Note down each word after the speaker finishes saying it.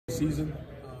season,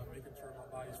 making sure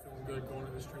my body's feeling good going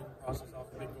into this training process. That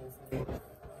was a big goal for me.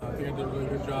 I think I did a really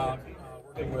good job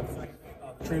working with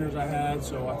the trainers I had,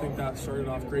 so I think that started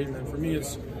off great. And then for me,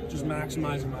 it's just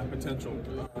maximizing my potential.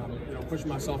 You know, pushing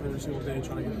myself every single day,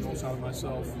 trying to get the most out of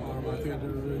myself. I think I did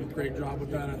a really great job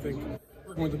with that. I think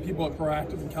working with the people at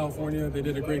Proactive in California, they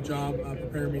did a great job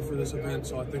preparing me for this event,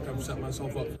 so I think I've set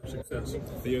myself up for success.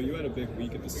 Theo, you had a big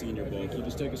week at the Senior Bowl. Can you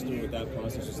just take us through what that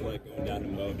process was like, going down to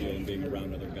Mobile and being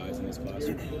around other guys in this class?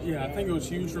 Yeah, I think it was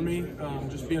huge for me,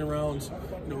 just being around,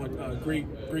 you know,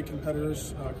 great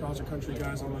competitors across the country,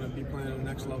 guys I'm going to be playing at the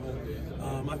next level.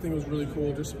 I think it was really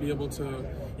cool just to be able to,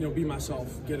 you know, be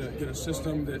myself, get a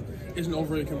system that isn't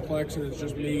overly complex and it's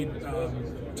just made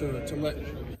to let,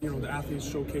 you know, the athletes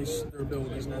showcase their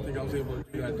abilities, and I think I was able to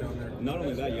do that down there. Not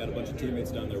only that, you had a bunch of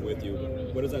teammates down there with you.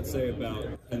 What does that say about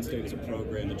Penn State as a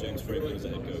program and James Franklin as a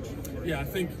head coach? Yeah, I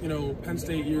think, you know, Penn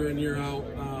State year in, year out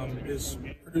is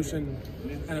producing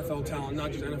NFL talent,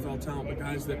 not just NFL talent, but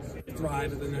guys that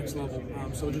thrive at the next level.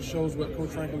 So it just shows what Coach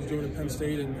Franklin's doing at Penn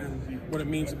State and what it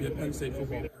means to be a Penn State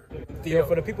football player. Theo,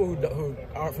 for the people who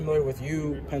aren't familiar with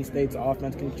you, Penn State's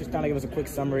offense, can you just kind of give us a quick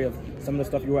summary of some of the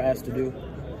stuff you were asked to do?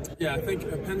 Yeah, I think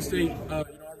at Penn State, you know, I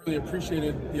really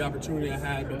appreciated the opportunity I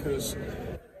had because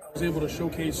I was able to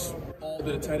showcase all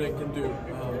that a tight end can do.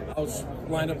 I was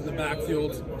lined up in the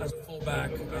backfield as a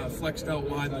fullback, flexed out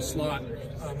wide in the slot.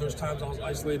 There's times I was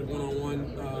isolated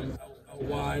one-on-one, out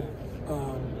wide.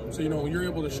 So, you know, you're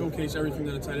able to showcase everything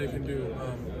that a tight end can do.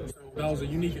 So that was a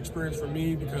unique experience for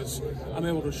me because I'm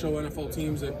able to show NFL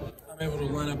teams that I'm able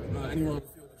to line up anywhere on the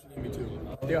field that you need me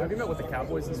to. Theo, have you met with the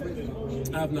Cowboys this week?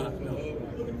 I have not, no.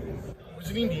 What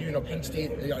does it mean to you, you know, Penn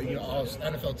State, you know, all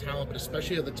NFL talent, but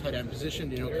especially at the tight end position,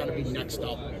 you know, kind of be next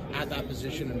up at that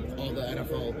position and all the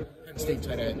NFL Penn State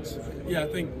tight ends? Yeah, I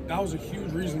think that was a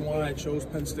huge reason why I chose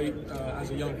Penn State as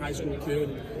a young high school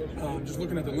kid. Just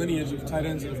looking at the lineage of tight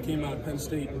ends that have came out of Penn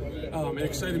State, it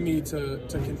excited me to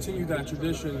continue that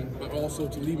tradition, but also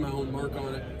to leave my own mark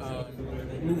on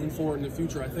it moving forward in the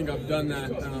future. I think I've done that,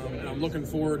 and I'm looking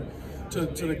forward to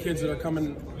the kids that are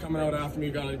coming out after me.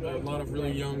 Got a lot of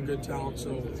really young, good talent,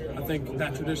 so I think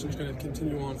that tradition is going to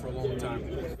continue on for a long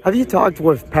time. Have you talked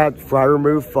with Pat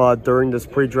Freiermuth during this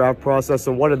pre-draft process,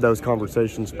 and what have those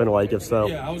conversations been like, if so?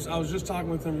 Yeah, I was just talking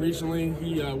with him recently.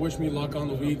 He wished me luck on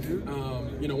the week.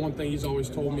 You know, one thing he's always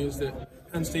told me is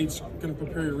that Penn State's going to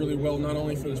prepare you really well, not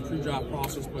only for this pre-draft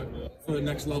process, but for the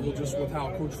next level, just with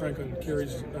how Coach Franklin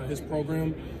carries his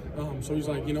program. So he's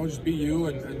like, you know, just be you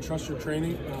and trust your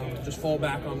training. Just fall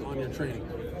back on your training.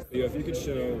 Theo, if you could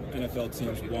show NFL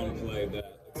teams one play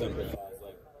that exemplifies,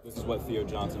 like, this is what Theo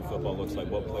Johnson football looks like,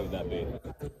 what play would that be?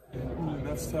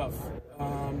 That's tough.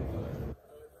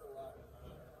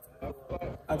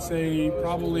 I'd say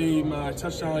probably my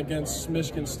touchdown against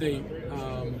Michigan State.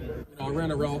 I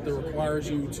ran a route that requires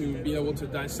you to be able to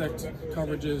dissect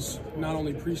coverages, not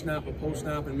only pre-snap but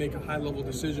post-snap, and make a high-level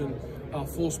decision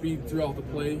full speed throughout the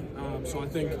play. So I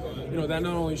think, you know, that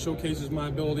not only showcases my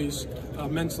abilities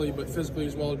mentally but physically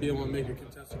as well, to be able to make a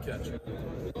contested catch.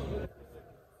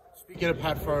 Speaking of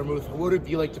Pat Freiermuth, what would it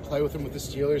be like to play with him with the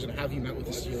Steelers, and have you met with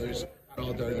the Steelers at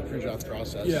all during the pre-draft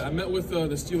process? Yeah, I met with the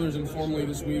Steelers informally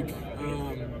this week.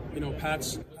 You know,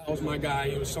 Pat was my guy.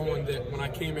 He was someone that when I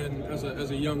came in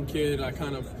as a young kid, I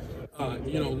kind of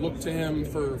you know, looked to him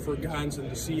for guidance and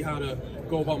to see how to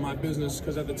go about my business,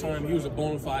 because at the time he was a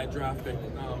bona fide draft pick.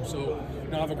 So,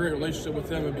 you know, I have a great relationship with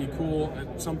him. It'd be cool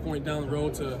at some point down the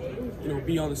road to, you know,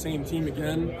 be on the same team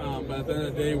again. But at the end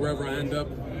of the day, wherever I end up,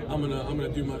 I'm gonna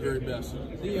do my very best.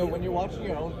 Theo, when you're watching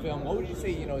your own film, what would you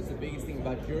say, you know, is the biggest thing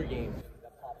about your game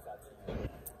that pops out to you?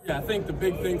 Yeah, I think the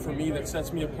big thing for me that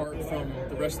sets me apart from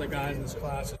the rest of the guys in this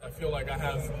class is I feel like I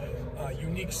have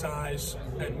unique size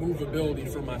and movability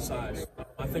for my size.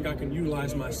 I think I can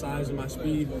utilize my size and my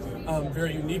speed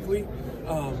very uniquely.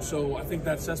 So I think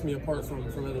that sets me apart from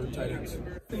other tight ends.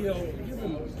 Theo,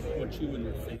 given what you and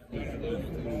your family have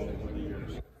been through over the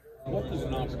years, what does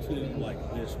an opportunity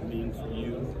like this mean for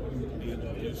you to be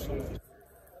able to do something?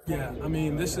 Yeah, I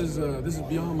mean, this is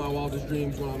beyond my wildest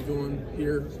dreams what I'm doing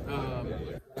here.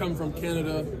 Coming from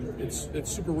Canada, it's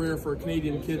super rare for a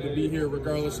Canadian kid to be here,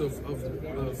 regardless of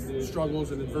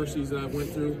struggles and adversities that I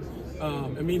went through.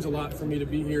 It means a lot for me to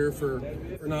be here for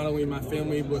not only my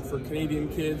family, but for Canadian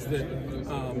kids that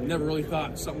never really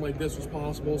thought something like this was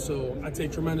possible. So I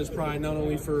take tremendous pride not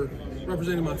only for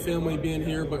representing my family being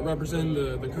here, but representing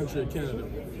the country of Canada.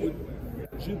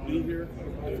 Would you be here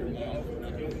if your mom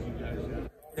could you guys?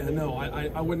 Yeah, no,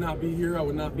 I would not be here. I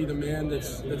would not be the man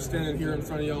that's standing here in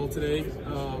front of y'all today.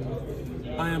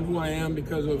 I am who I am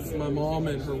because of my mom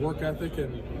and her work ethic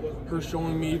and her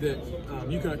showing me that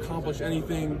you can accomplish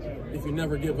anything if you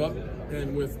never give up,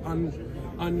 and with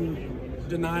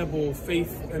undeniable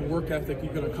faith and work ethic, you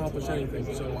can accomplish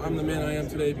anything. So I'm the man I am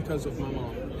today because of my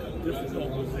mom.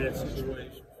 Difficult with that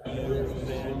situation.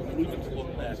 And we can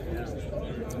look back now.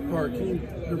 Can you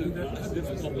repeat that? How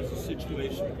difficult was the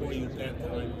situation for you at that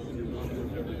time when your mom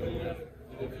was everything?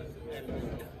 And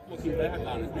looking back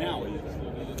on it now,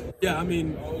 yeah, I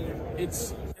mean,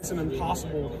 it's an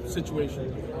impossible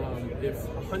situation. If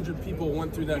 100 people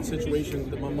went through that situation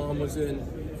that my mom was in,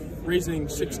 raising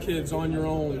 6 kids on your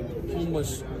own,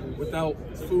 homeless, without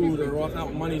food or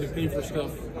without money to pay for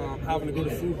stuff, having to go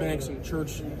to food banks and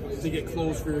church to get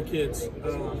clothes for your kids.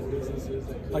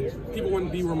 Like, people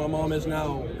wouldn't be where my mom is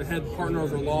now. The head partner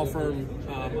of her law firm,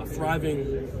 a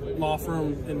thriving law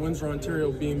firm in Windsor,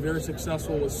 Ontario, being very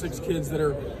successful with 6 kids that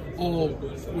are all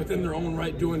within their own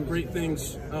right doing great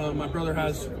things. My brother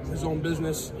has his own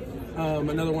business.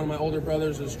 Another one of my older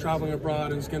brothers is traveling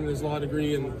abroad and is getting his law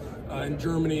degree in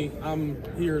Germany. I'm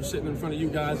here sitting in front of you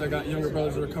guys. I got younger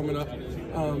brothers that are coming up.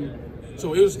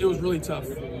 So it was really tough.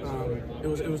 It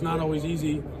was not always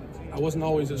easy. I wasn't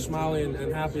always as smiley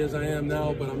and happy as I am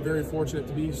now, but I'm very fortunate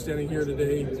to be standing here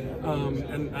today.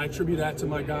 And I attribute that to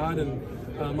my God and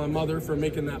my mother for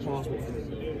making that possible for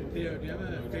me. Theo, do you have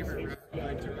a favorite route you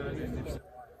like to run?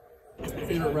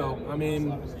 Favorite route? I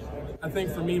mean, I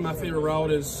think for me, my favorite route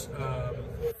is,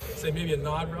 say, maybe a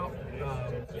nod route.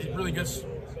 It really gives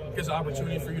an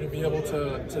opportunity for you to be able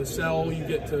to sell. You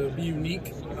get to be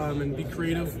unique and be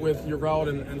creative with your route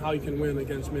and how you can win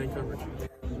against man coverage.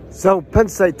 So Penn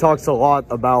State talks a lot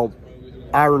about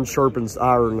iron sharpens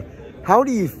iron. How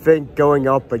do you think going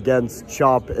up against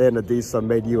Chop and Adisa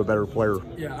made you a better player?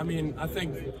 Yeah, I mean, I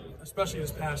think especially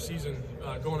this past season,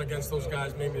 going against those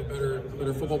guys made me a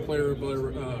better football player,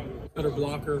 better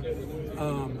blocker.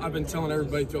 I've been telling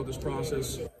everybody throughout this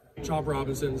process, Chop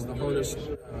Robinson is the hardest,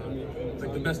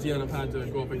 like the best DN I've had to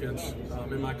go up against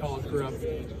in my college career.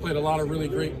 I've played a lot of really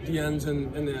great DNs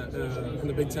in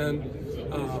the Big Ten.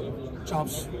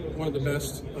 Chop's one of the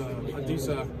best.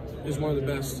 Adisa is one of the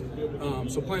best.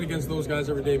 So playing against those guys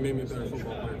every day made me a better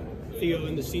football player. Theo,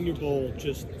 in the Senior Bowl,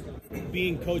 just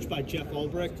being coached by Jeff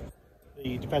Albrecht,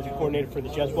 the defensive coordinator for the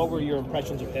Jets, what were your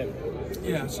impressions of him?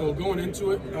 Yeah, so going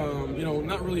into it,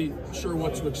 not really sure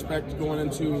what to expect going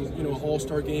into, an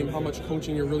all-star game, how much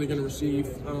coaching you're really going to receive.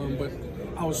 But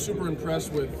I was super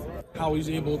impressed with how he's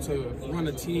able to run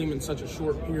a team in such a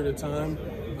short period of time.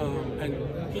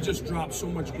 And he just dropped so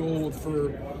much gold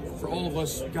for all of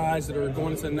us guys that are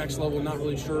going to the next level, not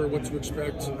really sure what to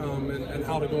expect and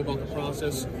how to go about the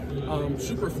process.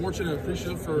 Super fortunate and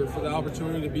appreciative for the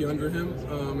opportunity to be under him,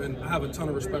 and I have a ton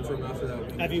of respect for him after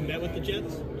that. Have you met with the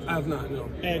Jets? I have not, no.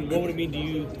 And what would it mean to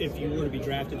you if you were to be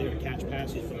drafted there to catch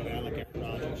passes from a guy like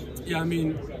Aaron Rodgers? Yeah, I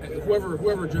mean,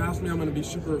 whoever drafts me, I'm going to be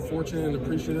super fortunate and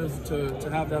appreciative to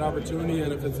have that opportunity,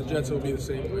 and if it's the Jets, it'll be the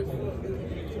same way.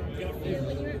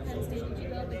 When you were at Penn State, did you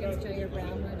go up against Jair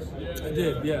Brown much? I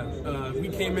did, yeah. We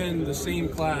came in the same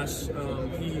class.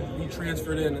 He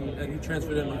transferred in, and he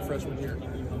transferred in my freshman year.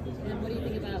 And what do you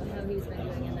think about how he's been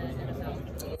doing in the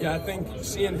NFL? Yeah, I think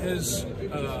seeing his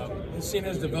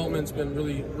development's been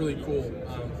really, really cool.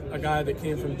 A guy that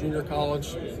came from junior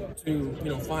college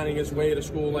to finding his way to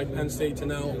school like Penn State to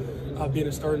now being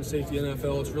a starting safety in the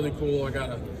NFL. It's really cool. I got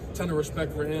a ton of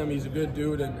respect for him. He's a good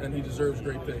dude, and he deserves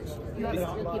great things. You guys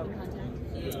still keep in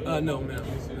contact? No, man.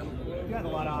 No. You had a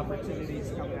lot of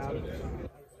opportunities coming out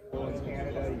of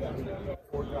Canada. You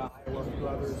got Georgia, Iowa, a few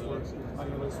others were on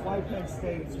your list. Why Penn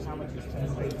State, and how much has Penn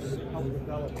State helped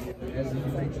develop you as a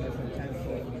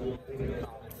potential?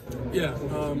 Yeah,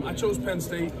 I chose Penn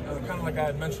State, kind of like I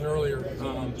had mentioned earlier,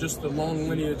 just the long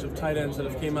lineage of tight ends that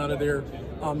have came out of there.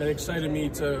 It excited me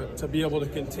to be able to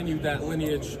continue that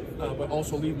lineage, but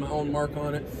also leave my own mark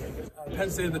on it. Penn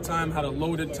State at the time had a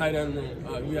loaded tight end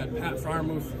room. We had Pat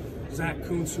Freiermuth, Zach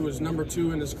Kuntz, who was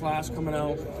 #2 in this class coming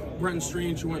out, Brenton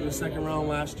Strange, who went in the second round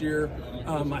last year,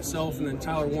 myself, and then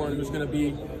Tyler Warren, who's going to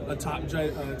be a top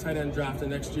tight end drafted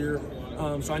next year.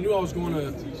 So I knew I was going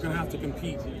to have to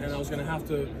compete, and I was going to have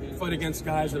to fight against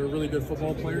guys that are really good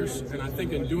football players. And I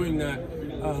think in doing that,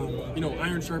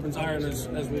 iron sharpens iron, as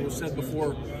we said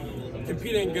before.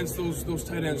 Competing against those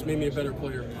tight ends made me a better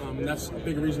player, and that's a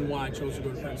big reason why I chose to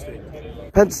go to Penn State.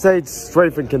 Penn State's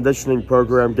strength and conditioning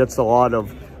program gets a lot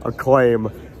of acclaim.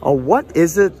 What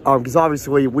is it? Because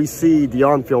obviously we see the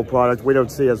on-field product. We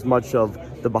don't see as much of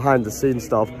the behind-the-scenes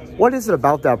stuff. What is it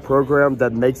about that program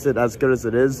that makes it as good as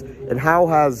it is? And how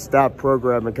has that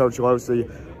program and Coach Losey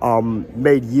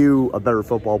made you a better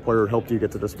football player, helped you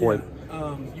get to this point?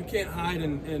 You can't hide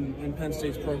in Penn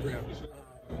State's program.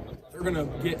 you're going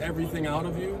to get everything out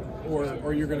of you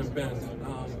or you're going to bend.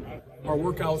 Our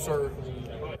workouts are,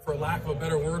 for lack of a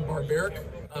better word, barbaric.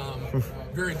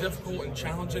 Very difficult and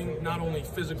challenging, not only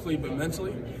physically but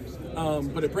mentally.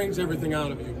 But it brings everything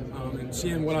out of you. And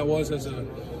seeing what I was as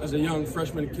a young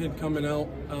freshman kid coming out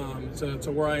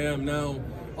to where I am now,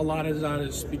 a lot of that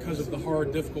is because of the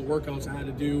hard, difficult workouts I had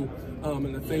to do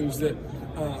and the things that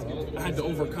I had to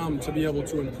overcome to be able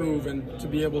to improve and to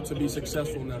be able to be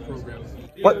successful in that program.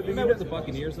 Have you met with the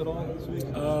Buccaneers at all?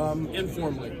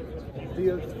 Informally.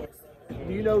 Do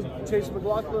you know Chase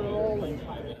McLaughlin at all? And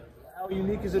how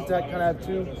unique is it to kind of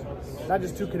have not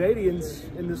just two Canadians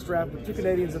in this draft, but two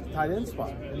Canadians at the tight end spot?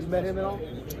 Have you met him at all?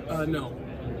 No.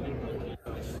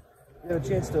 You had a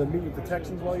chance to meet with the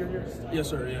Texans while you're here? Yes,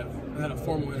 sir, yeah. I had a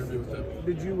formal interview with them.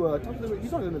 Did you talk to them? You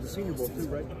talked to them at the Senior Bowl too,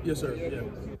 right? Yes, sir, yeah.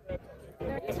 Are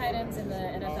there any tight ends in the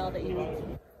NFL that you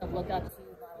look up to,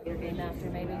 model your game after,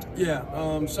 maybe?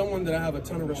 Yeah, someone that I have a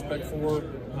ton of respect for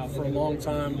a long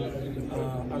time.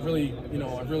 I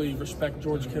really respect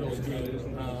George Kittle's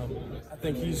game. I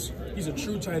think he's a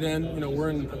true tight end. You know, we're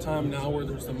in a time now where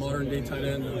there's the modern day tight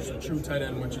end, there's a true tight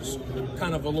end, which is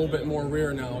kind of a little bit more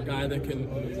rare now. A guy that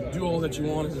can do all that you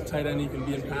want as a tight end. He can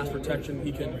be in pass protection.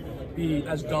 He can be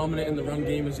as dominant in the run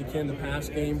game as he can in the pass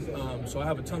game. So I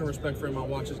have a ton of respect for him. I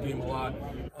watch his game a lot,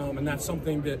 and that's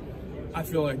something that I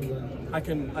feel like I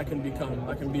can become.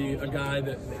 I can be a guy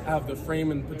that have the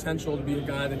frame and potential to be a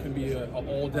guy that can be an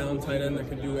all-down tight end that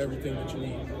can do everything that you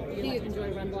need. Do you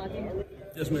enjoy run blocking?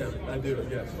 Yes, ma'am. I do,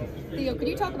 yes. Theo, could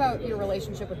you talk about your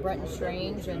relationship with Brenton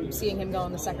Strange and seeing him go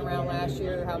in the second round last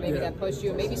year, how maybe that pushed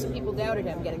you, and maybe some people doubted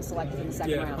him getting selected in the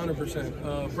second round? Yeah,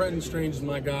 100%. Brenton Strange is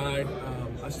my guy.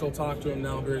 I still talk to him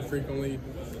now very frequently.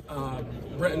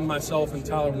 Brenton, myself, and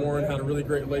Tyler Warren had a really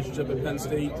great relationship at Penn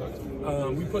State.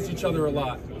 We pushed each other a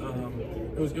lot.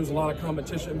 It was a lot of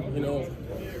competition, you know.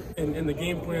 In the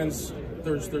game plans,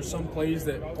 there's some plays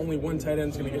that only one tight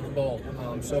end is going to get the ball.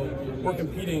 So we're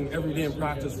competing every day in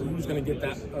practice for who's going to get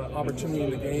that opportunity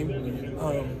in the game.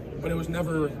 But it was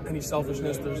never any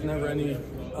selfishness. There was never any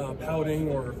pouting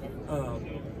or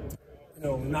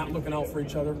not looking out for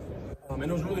each other. And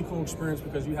it was a really cool experience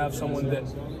because you have someone that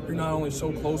you're not only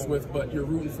so close with, but you're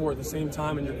rooting for at the same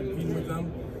time and you're competing with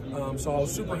them. So I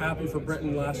was super happy for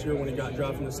Brenton last year when he got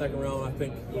drafted in the second round. I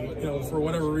think, for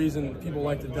whatever reason, people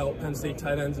like to doubt Penn State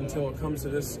tight ends until it comes to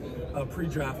this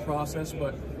pre-draft process.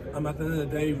 But at the end of the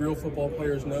day, real football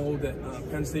players know that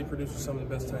Penn State produces some of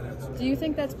the best tight ends. Do you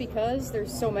think that's because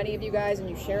there's so many of you guys and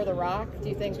you share the rock? Do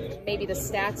you think maybe the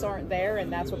stats aren't there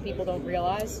and that's what people don't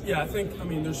realize? Yeah, I think,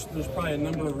 there's probably a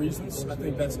number of reasons. I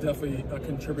think that's definitely a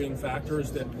contributing factor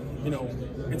is that,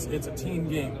 it's a team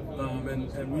game.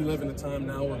 And we live in a time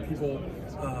now where people,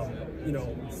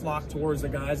 flock towards the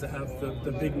guys that have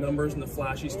the big numbers and the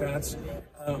flashy stats.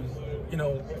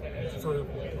 For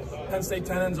Penn State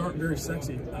tight ends aren't very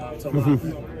sexy to a lot of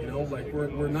people.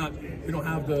 We don't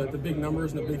have the big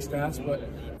numbers and the big stats, but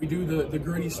we do the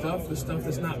gritty stuff, the stuff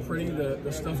that's not pretty,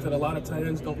 the stuff that a lot of tight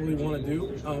ends don't really want to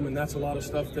do, and that's a lot of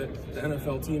stuff that the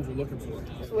NFL teams are looking for.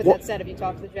 So with that said, have you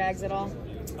talked to the Jags at all?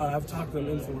 I've talked to them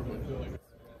informally.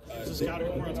 Is the scouting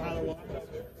report on Tyler Warren?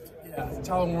 Yeah,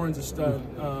 Tyler Warren's a stud.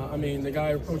 The guy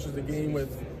approaches the game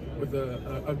with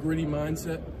a gritty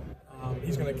mindset.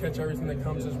 He's going to catch everything that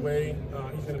comes his way.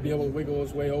 He's going to be able to wiggle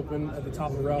his way open at the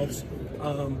top of routes.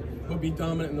 He'll be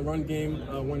dominant in the run game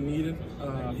when needed.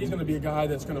 He's going to be a guy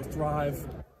that's going to thrive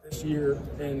this year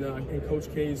in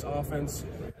Coach K's offense.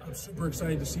 I'm super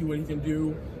excited to see what he can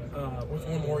do with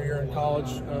one more year in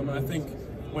college. I think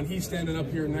when he's standing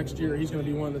up here next year, he's going to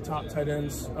be one of the top tight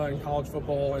ends in college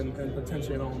football and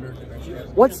potentially an All-American next year.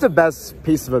 What's the best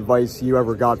piece of advice you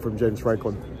ever got from James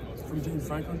Franklin? From James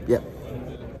Franklin? Yeah.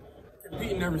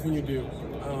 Compete in everything you do.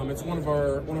 It's one of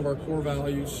our core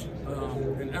values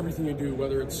in everything you do,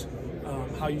 whether it's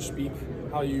how you speak,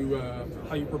 how you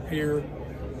prepare,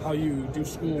 how you do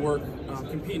schoolwork.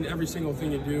 Compete in every single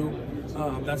thing you do.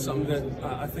 That's something that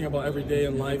I think about every day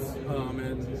in life,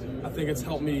 and I think it's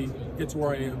helped me get to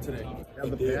where I am today.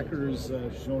 Have the Packers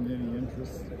shown any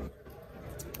interest?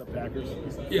 The Packers?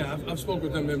 Yeah, I've spoken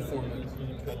with them informally.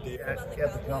 At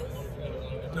the cup?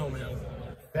 No, man.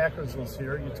 Packers was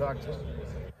here. You talked to?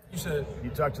 You said? You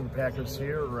talked to the Packers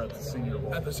here or at the Senior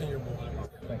Bowl? At the Senior Bowl.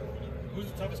 Thank you.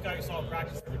 Who's the toughest guy you saw in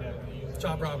practice every day?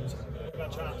 Chop Robinson. What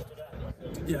about Chop?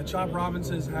 Yeah, Chop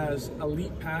Robinson has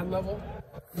elite pad level.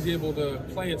 He's able to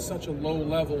play at such a low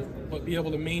level, but be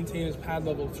able to maintain his pad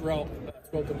level throughout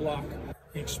the block.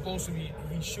 He's explosive. He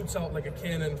shoots out like a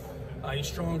cannon. He's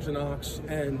strong as an ox,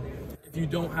 and if you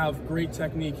don't have great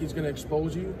technique, he's going to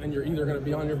expose you, and you're either going to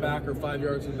be on your back or 5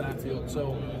 yards in the backfield.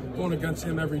 So going against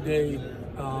him every day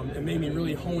it made me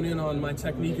really hone in on my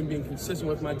technique and being consistent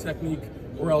with my technique,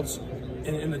 or else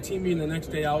in the team meeting the next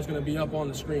day I was going to be up on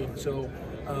the screen. So,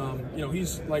 you know,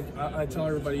 he's like, I tell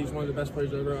everybody, he's one of the best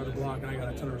players ever on the block, and I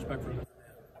got a ton of respect for him.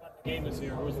 How about the game this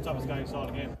year? Who was the toughest guy you saw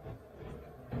in the game?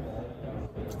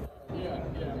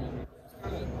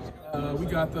 We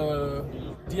got the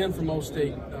DN from Penn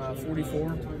State,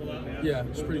 44. Yeah,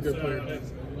 he's a pretty good player.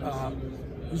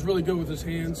 He's really good with his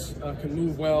hands, can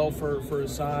move well for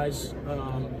his size.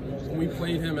 When we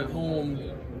played him at home,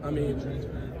 I mean,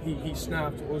 he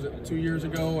snapped, what was it, 2 years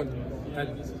ago, and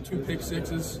had 2 pick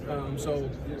sixes. So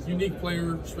unique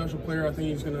player, special player. I think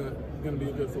he's gonna be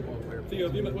a good football player. Theo,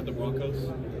 have you met with the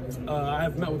Broncos? I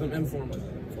have met with him informally.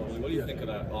 What do you think of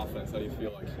that offense? How do you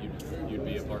feel like you'd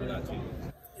be a part of that team?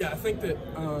 Yeah, I think that,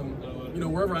 you know,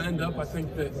 wherever I end up, I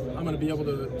think that I'm going to be able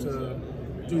to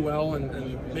do well and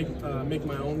make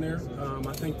my own there.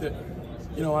 I think that,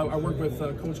 you know, I work with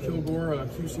Coach Kilgore,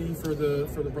 QC for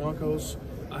the Broncos.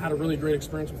 I had a really great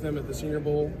experience with him at the Senior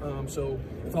Bowl. So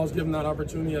if I was given that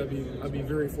opportunity, I'd be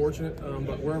very fortunate.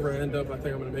 But wherever I end up, I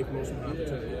think I'm going to make the most of my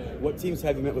opportunity. What teams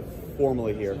have you met with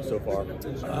formally here so far?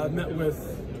 I've met with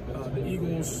the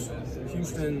Eagles,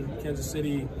 Houston, Kansas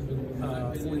City,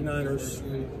 49ers,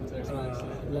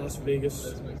 Las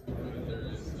Vegas.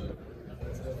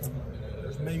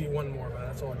 There's maybe one more, but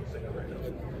that's all I can think of right now.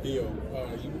 Theo,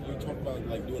 you talk about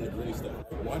like doing the gritty stuff.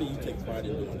 Why do you take pride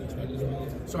in doing this type of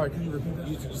stuff? Sorry, can you repeat that?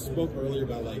 You spoke earlier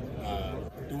about like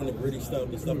doing the gritty stuff,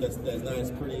 the stuff that's not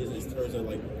as pretty as in terms of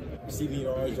like receiving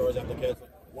yards after catch.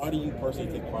 Why do you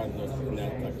personally take pride in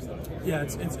that type of stuff? Yeah,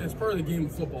 it's part of the game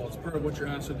of football. It's part of what you're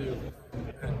asked to do.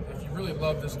 And if you really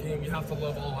love this game, you have to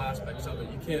love all aspects of it.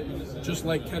 You can't just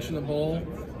like catching the ball,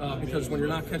 because when you're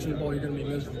not catching the ball, you're going to be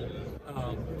miserable.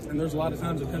 And there's a lot of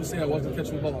times at Penn State I wasn't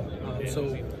catching the ball.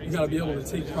 So you got to be able to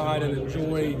take pride and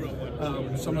enjoy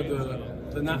some of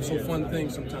the not so fun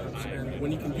things sometimes. And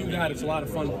when you can do that, it's a lot of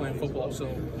fun playing football. So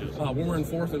when we're in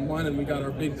 4th and 1 and we got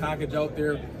our big package out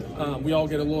there, we all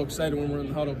get a little excited when we're in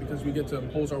the huddle because we get to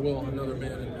impose our will on another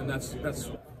man, and that's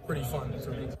pretty fun.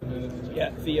 Yeah,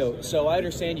 Theo, so I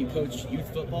understand you coach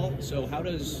youth football, so how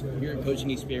does your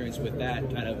coaching experience with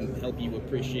that kind of help you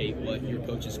appreciate what your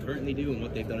coaches currently do and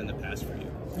what they've done in the past for you?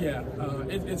 Yeah,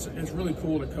 it's really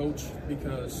cool to coach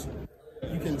because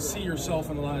you can see yourself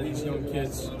in a lot of these young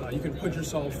kids. You can put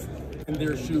yourself in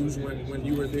their shoes when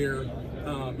you were there.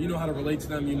 You know how to relate to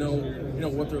them. You know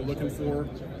what they're looking for.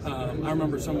 I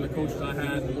remember some of the coaches I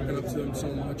had looking up to them so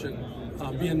much, and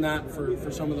being that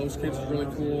for some of those kids is really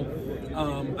cool.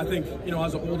 I think, you know,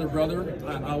 as an older brother,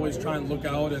 I always try and look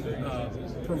out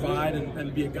and provide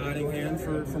and be a guiding hand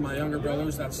for my younger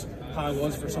brothers. That's how I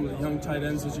was for some of the young tight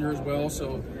ends this year as well.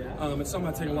 So it's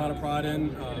something I take a lot of pride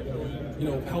in, you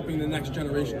know, helping the next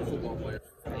generation of football players.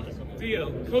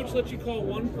 Theo, coach lets you call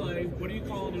one play. What are you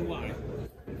calling and why?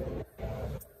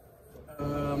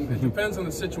 It depends on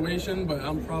the situation, but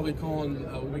I'm probably calling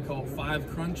what we call 5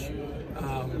 crunch.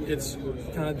 It's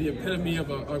kind of the epitome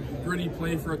of a gritty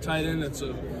play for a tight end. It's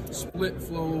a split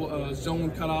flow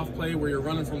zone cutoff play where you're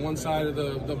running from one side of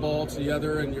the ball to the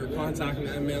other and you're contacting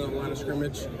the end man on the line of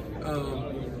scrimmage.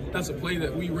 That's a play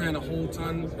that we ran a whole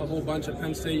bunch at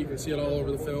Penn State. You can see it all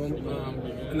over the film.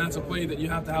 And that's a play that you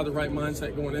have to have the right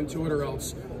mindset going into it, or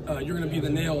else you're going to be the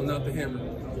nail and not the hammer.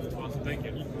 Awesome, thank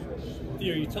you.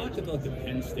 Theo, you talked about the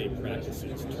Penn State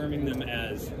practices, terming them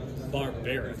as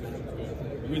barbaric.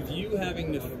 With you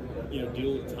having to,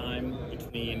 deal with time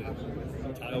between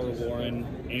Tyler Warren,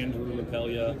 Andrew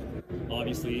Rappelia,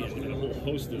 obviously, and a whole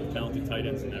host of talented tight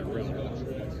ends in that room,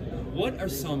 what are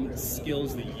some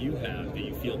skills that you have that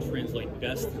you feel translate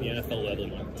best to the NFL level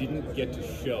you didn't get to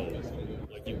show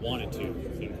like you wanted to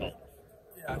in college?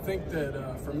 Yeah, I think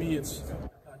that for me it's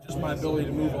just my ability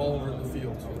to move all over the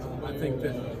field. I think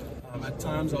that at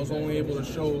times I was only able to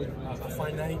show a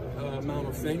finite amount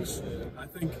of things. I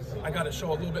think I got to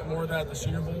show a little bit more of that at the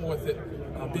Senior Bowl with it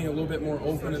being a little bit more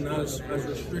open and not as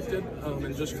restricted,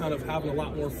 and just kind of having a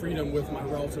lot more freedom with my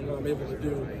routes and what I'm able to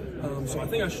do. So I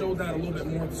think I showed that a little bit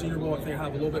more at the Senior Bowl. I think I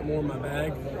have a little bit more in my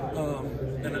bag,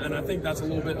 and I think that's a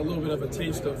little bit of a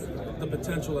taste of the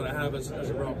potential that I have as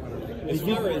a route runner. As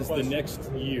far as the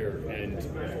next year and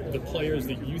the players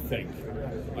that you think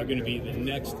are going to be the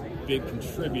next big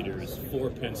contributors for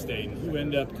Penn State and who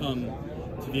end up come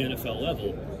to the NFL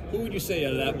level, who would you say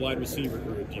out of that wide receiver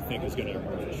group do you think is going to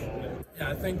emerge? Yeah,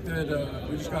 I think that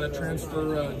we just got to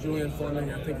transfer Julian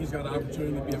Fleming. I think he's got an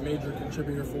opportunity to be a major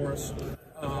contributor for us.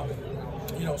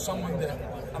 Someone that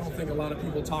I don't think a lot of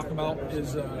people talk about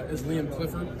is Liam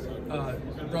Clifford,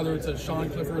 brother to Sean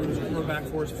Clifford, who was a quarterback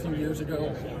for us a few years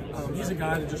ago. He's a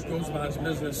guy that just goes about his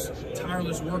business,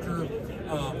 tireless worker,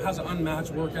 has an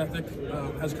unmatched work ethic,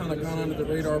 has kind of gone under the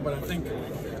radar, but I think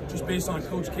just based on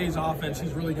Coach K's offense,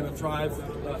 he's really going to thrive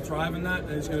in that,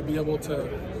 and he's going to be able to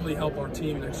really help our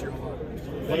team next year a lot.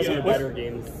 What are your better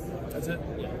games? That's it?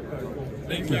 Yeah. All right, cool.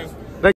 Thank you.